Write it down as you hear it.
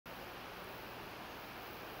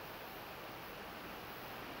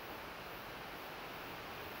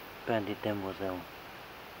banded Demoiselle.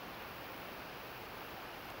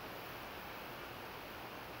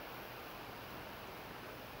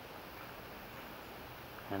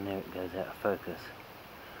 And there it goes out of focus.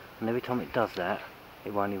 And every time it does that,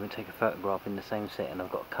 it won't even take a photograph in the same setting. I've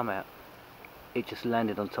got to come out. It just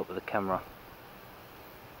landed on top of the camera.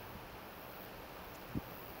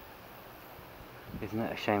 Isn't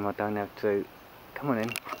that a shame I don't have to... Come on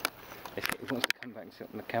in. It wants to come back and sit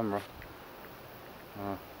on the camera.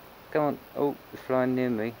 Oh. Come on. Oh, it's flying near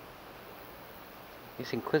me.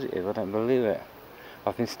 It's inquisitive, I don't believe it.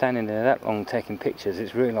 I've been standing there that long taking pictures,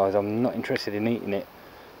 it's realised I'm not interested in eating it.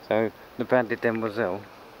 So the banded Demoiselle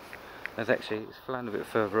it's flown a bit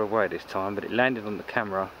further away this time, but it landed on the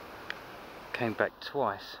camera, came back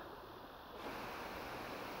twice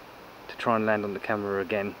to try and land on the camera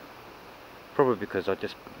again. Probably because I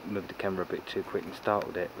just moved the camera a bit too quick and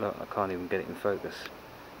startled it. Look, I can't even get it in focus.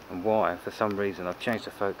 And why? For some reason I've changed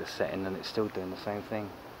the focus setting and it's still doing the same thing.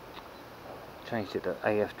 Changed it to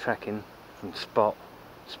AF tracking from spot.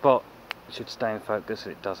 Spot should stay in focus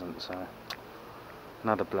and it doesn't, so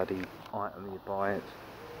another bloody item you buy it.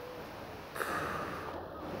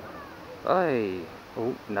 Hey!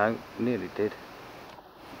 Oh no, nearly did.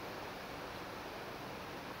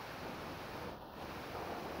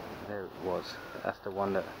 There it was. That's the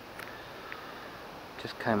one that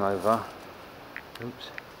just came over. Oops.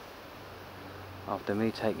 After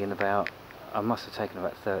me taking I must have taken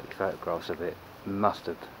about 30 photographs of it. Must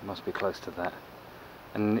be close to that.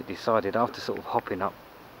 And it decided, after sort of hopping up,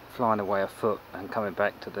 flying away a foot and coming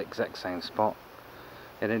back to the exact same spot,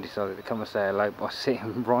 it then decided to come and say hello by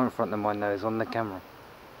sitting right in front of my nose on the camera.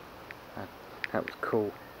 That was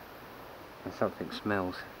cool. And something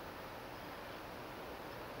smells.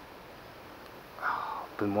 Oh,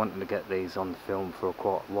 I've been wanting to get these on film for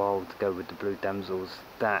quite a while to go with the blue damsels.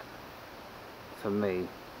 That, for me,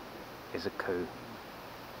 is a coup.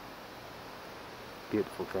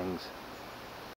 Beautiful things.